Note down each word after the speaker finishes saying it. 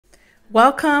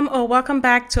Welcome or welcome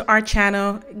back to our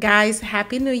channel. Guys,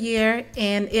 Happy New Year.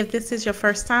 And if this is your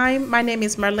first time, my name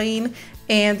is Marlene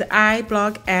and I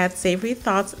blog at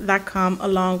savorythoughts.com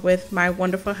along with my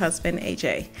wonderful husband,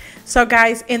 AJ. So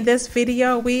guys, in this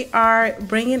video, we are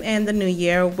bringing in the new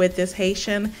year with this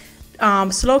Haitian,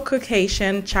 slow cook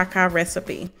Haitian Tchaka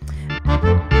recipe.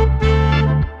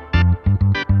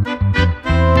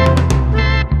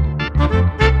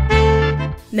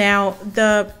 Now,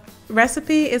 the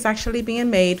recipe is actually being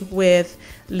made with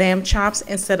lamb chops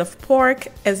instead of pork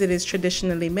as it is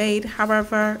traditionally made.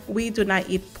 However, we do not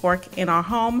eat pork in our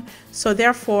home, so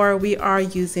therefore we are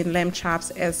using lamb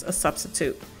chops as a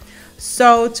substitute.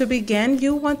 So to begin,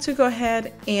 you want to go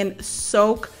ahead and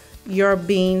soak your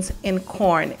beans in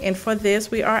corn, and for this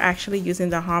we are actually using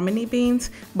the Harmony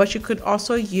beans, but you could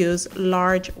also use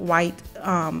large white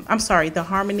the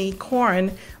Harmony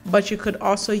corn, but you could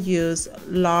also use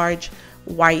large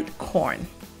white corn.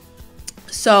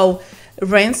 So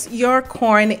rinse your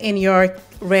corn and your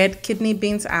red kidney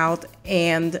beans out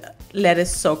and let it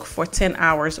soak for 10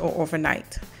 hours or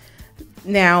overnight.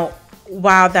 Now,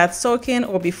 while that's soaking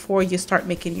or before you start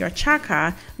making your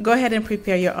tchaka, go ahead and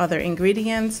prepare your other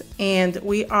ingredients. And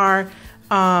we are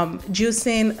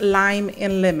juicing lime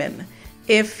and lemon.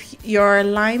 If your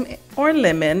lime or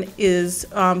lemon is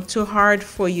too hard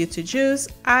for you to juice,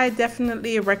 I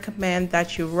definitely recommend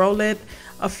that you roll it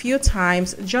a few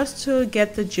times just to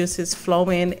get the juices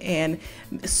flowing and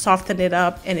soften it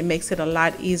up, and it makes it a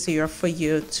lot easier for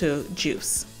you to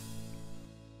juice.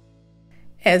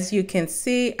 As you can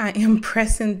see, I am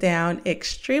pressing down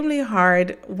extremely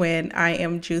hard when I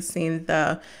am juicing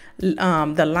the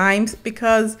limes,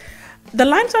 because the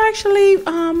limes are actually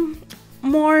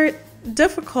more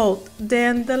difficult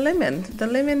than the lemon. The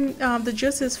lemon, the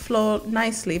juices flow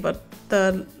nicely, but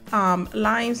the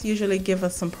limes usually give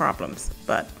us some problems.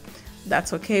 But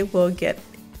that's okay. We'll get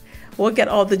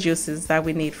all the juices that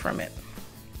we need from it.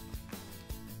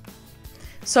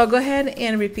 So go ahead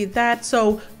and repeat that.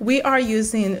 So we are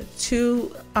using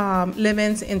 2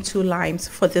 lemons and 2 limes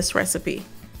for this recipe.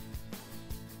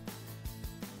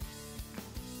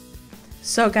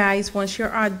 So guys, once you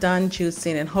are done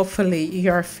juicing and hopefully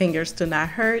your fingers do not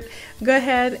hurt, go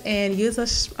ahead and use a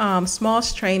small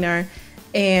strainer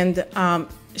and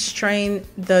strain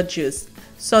the juice.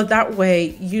 So that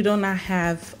way you do not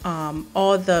have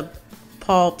all the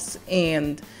pulps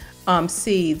and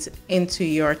seeds into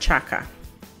your tchaka.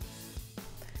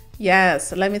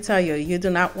 Yes, let me tell you, you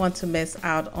do not want to miss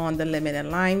out on the lemon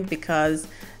and lime, because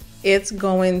it's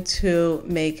going to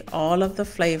make all of the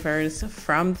flavors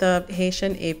from the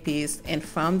Haitian épices and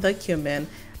from the cumin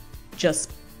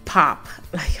just pop.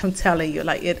 Like I'm telling you,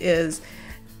 like it's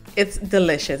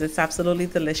delicious. It's absolutely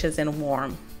delicious and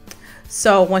warm.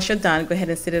 So once you're done, go ahead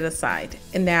and set it aside.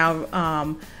 And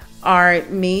now our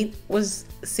meat was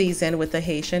seasoned with the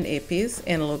Haitian épices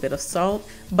and a little bit of salt,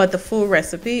 but the full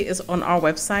recipe is on our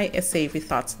website at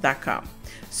savorythoughts.com.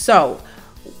 So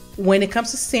when it comes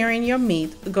to searing your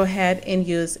meat, go ahead and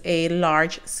use a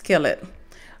large skillet.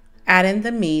 Add in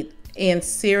the meat and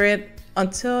sear it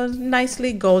until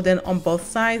nicely golden on both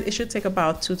sides. It should take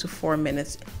about 2 to 4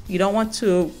 minutes. You don't want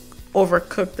to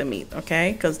overcook the meat,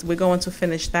 okay? Because we're going to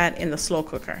finish that in the slow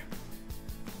cooker.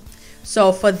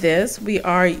 So for this, we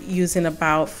are using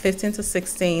about 15 to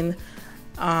 16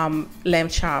 lamb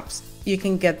chops. You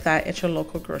can get that at your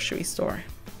local grocery store.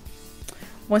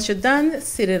 Once you're done,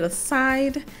 set it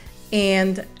aside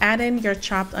and add in your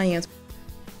chopped onions.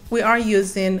 We are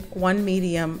using 1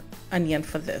 medium onion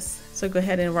for this. So go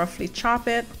ahead and roughly chop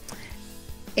it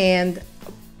and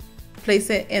place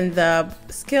it in the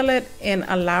skillet and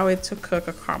allow it to cook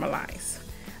or caramelize.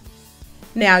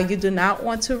 Now, you do not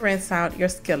want to rinse out your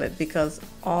skillet, because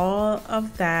all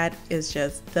of that is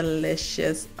just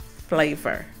delicious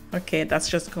flavor. Okay, that's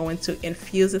just going to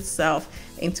infuse itself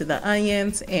into the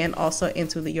onions and also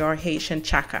into your Haitian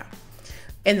tchaka.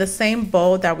 In the same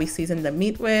bowl that we seasoned the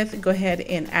meat with, go ahead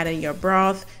and add in your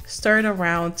broth, stir it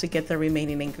around to get the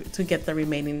remaining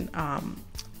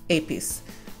épice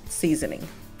seasoning.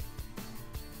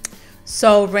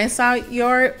 So rinse out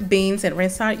your beans and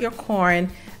rinse out your corn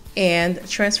and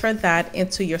transfer that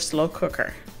into your slow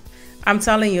cooker. I'm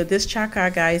telling you, this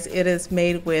tchaka, guys, it is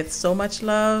made with so much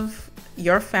love.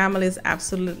 Your family is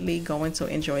absolutely going to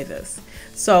enjoy this.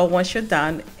 So once you're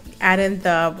done, add in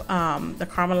the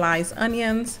caramelized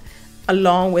onions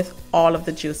along with all of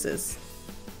the juices.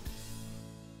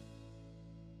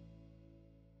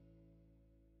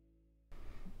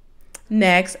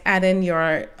 Next, add in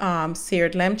your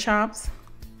seared lamb chops.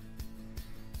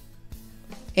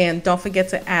 And don't forget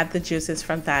to add the juices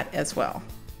from that as well.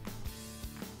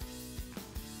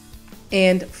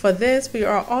 And for this, we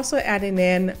are also adding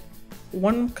in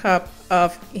 1 cup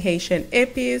of Haitian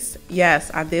épices.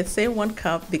 Yes, I did say 1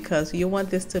 cup because you want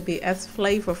this to be as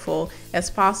flavorful as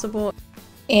possible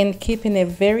and keeping it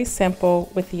very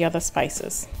simple with the other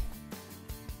spices.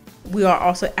 We are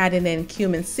also adding in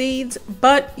cumin seeds,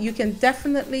 but you can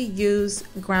definitely use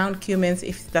ground cumins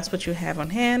if that's what you have on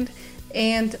hand.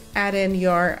 And add in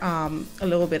your a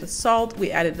little bit of salt.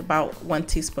 We added about 1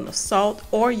 teaspoon of salt,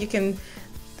 or you can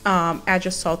add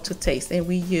your salt to taste, and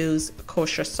we use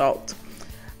kosher salt.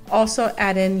 Also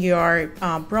add in your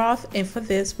broth, and for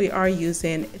this we are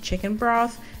using chicken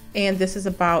broth, and this is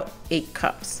about 8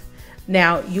 cups.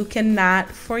 Now you cannot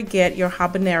forget your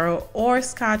habanero or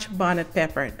Scotch bonnet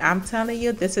pepper. I'm telling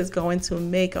you, this is going to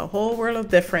make a whole world of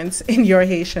difference in your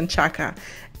Haitian Tchaka.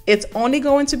 It's only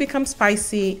going to become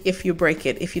spicy if you break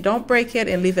it. If you don't break it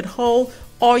and leave it whole,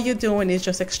 all you're doing is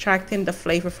just extracting the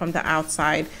flavor from the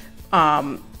outside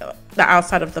of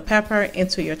the pepper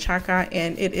into your Tchaka,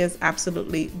 and it is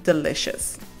absolutely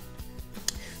delicious.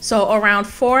 So around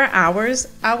 4 hours,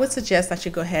 I would suggest that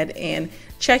you go ahead and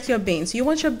check your beans. You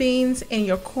want your beans and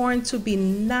your corn to be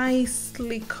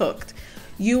nicely cooked.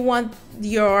 You want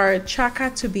your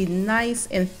Tchaka to be nice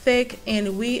and thick,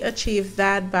 and we achieve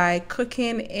that by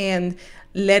cooking and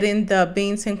letting the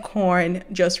beans and corn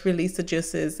just release the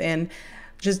juices and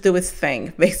just do its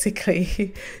thing,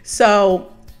 basically.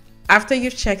 So after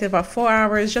you've checked it about 4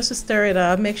 hours, just to stir it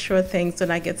up, make sure things do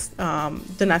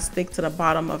not stick to the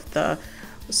bottom of the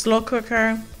slow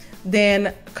cooker.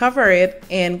 Then cover it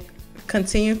and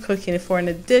continue cooking for an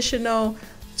additional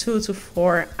 2 to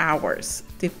 4 hours,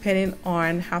 depending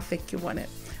on how thick you want it.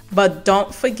 But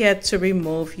don't forget to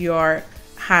remove your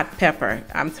hot pepper.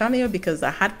 I'm telling you, because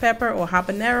the hot pepper or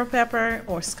habanero pepper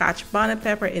or Scotch bonnet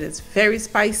pepper, it is very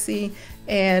spicy,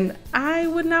 and I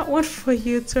would not want for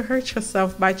you to hurt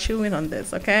yourself by chewing on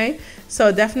this, okay?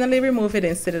 So definitely remove it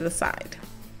and set it aside.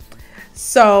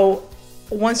 So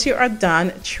once you are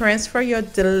done, transfer your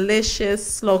delicious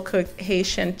slow-cooked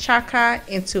Haitian Tchaka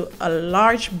into a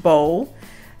large bowl.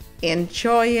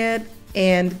 Enjoy it.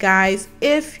 And guys,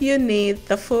 if you need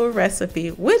the full recipe,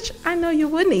 which I know you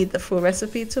would need the full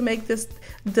recipe to make this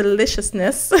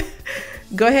deliciousness,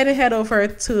 go ahead and head over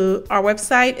to our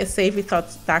website at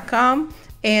savorythoughts.com.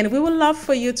 And we would love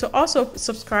for you to also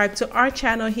subscribe to our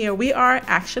channel here. We are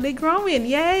actually growing.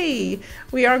 Yay!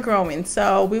 We are growing.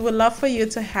 So we would love for you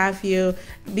to have you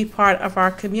be part of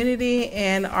our community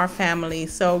and our family.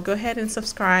 So go ahead and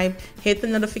subscribe, hit the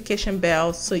notification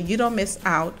bell so you don't miss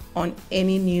out on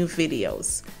any new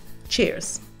videos.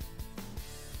 Cheers.